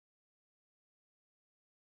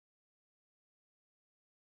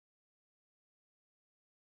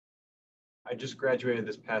I just graduated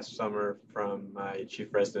this past summer from my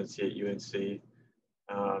chief residency at UNC,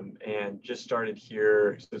 and just started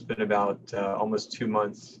here. So it's been about almost 2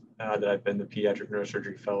 months that I've been the Pediatric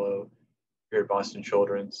Neurosurgery Fellow here at Boston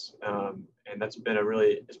Children's, and it's been a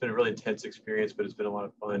really intense experience, but it's been a lot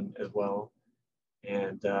of fun as well.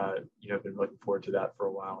 And I've been looking forward to that for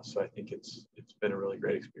a while. So I think it's been a really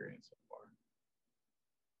great experience so far.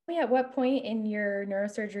 At what point in your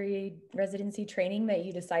neurosurgery residency training that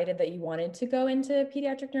you decided that you wanted to go into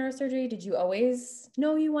pediatric neurosurgery? Did you always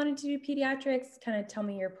know you wanted to do pediatrics? Kind of tell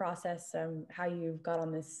me your process, how you got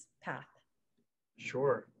on this path.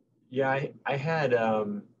 Sure. Yeah, I had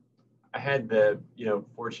the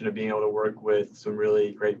fortune of being able to work with some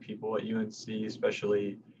really great people at UNC,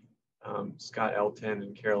 especially Scott Elton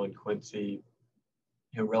and Carolyn Quincy.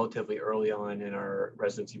 Relatively early on in our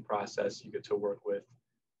residency process, you get to work with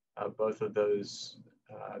both of those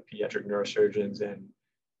pediatric neurosurgeons, and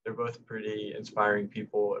they're both pretty inspiring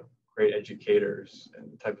people, great educators,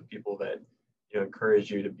 and the type of people that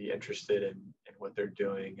encourage you to be interested in what they're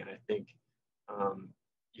doing. And I think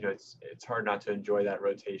it's hard not to enjoy that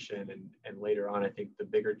rotation. And later on, I think the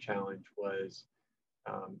bigger challenge was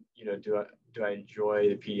do I enjoy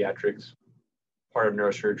the pediatrics part of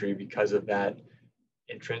neurosurgery because of that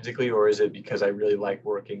intrinsically, or is it because I really like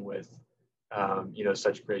working with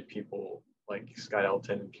such great people like Scott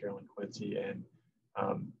Elton and Carolyn Quincy? And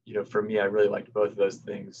for me, I really liked both of those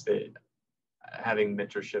things. Having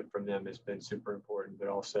mentorship from them has been super important, but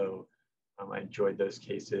also I enjoyed those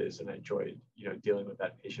cases, and I enjoyed dealing with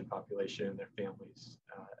that patient population and their families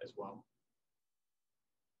as well.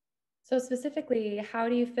 So specifically, how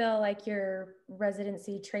do you feel like your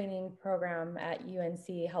residency training program at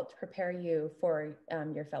UNC helped prepare you for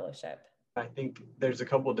your fellowship? I think there's a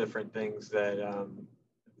couple different things that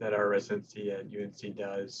our residency at UNC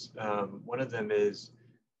does. One of them is,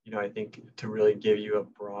 I think, to really give you a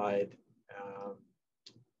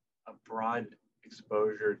broad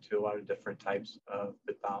exposure to a lot of different types of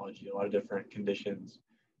pathology, a lot of different conditions,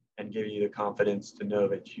 and give you the confidence to know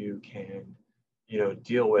that you can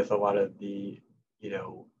deal with a lot of the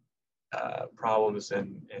problems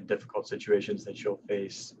and difficult situations that you'll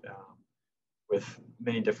face with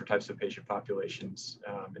many different types of patient populations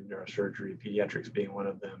in neurosurgery, pediatrics being one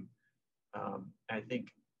of them. And I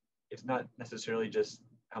think it's not necessarily just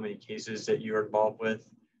how many cases that you're involved with.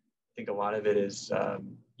 I think a lot of it is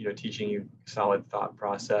teaching you solid thought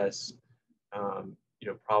process,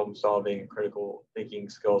 problem solving and critical thinking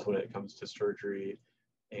skills when it comes to surgery,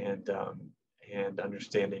 and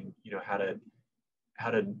understanding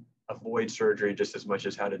how to avoid surgery just as much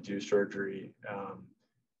as how to do surgery.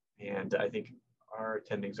 And I think our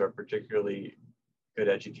attendings are particularly good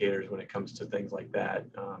educators when it comes to things like that,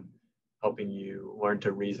 helping you learn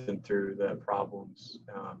to reason through the problems,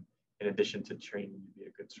 in addition to training you to be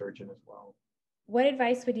a good surgeon as well. What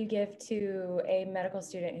advice would you give to a medical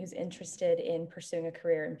student who's interested in pursuing a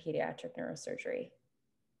career in pediatric neurosurgery?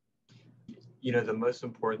 The most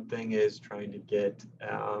important thing is trying to get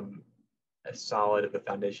as solid of a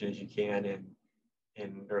foundation as you can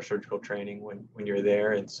in neurosurgical training when you're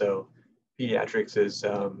there. And so pediatrics is,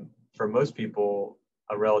 for most people,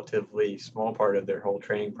 a relatively small part of their whole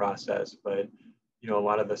training process, but a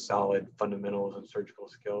lot of the solid fundamentals and surgical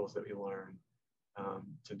skills that we learn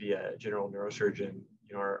to be a general neurosurgeon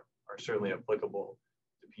are certainly applicable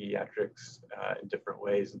to pediatrics in different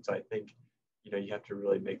ways. And so I think you have to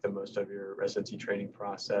really make the most of your residency training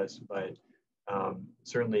process. But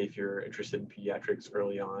certainly if you're interested in pediatrics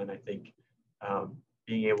early on, I think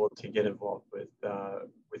being able to get involved with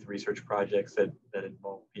research projects that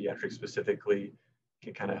involve pediatrics specifically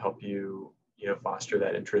can kind of help you foster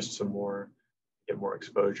that interest some more, get more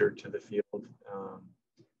exposure to the field.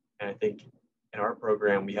 And I think in our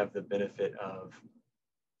program, we have the benefit of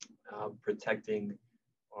protecting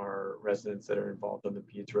our residents that are involved in the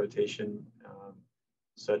peds rotation,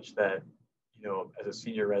 such that, as a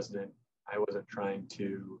senior resident, I wasn't trying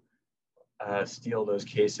to steal those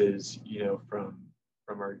cases,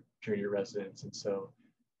 from our junior residents. And so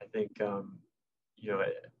I think, we're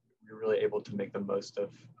really able to make the most of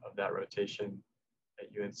that rotation at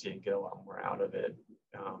UNC and get a lot more out of it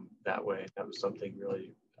that way. That was something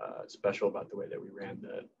really special about the way that we ran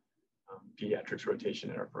the pediatrics rotation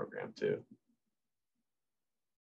in our program too.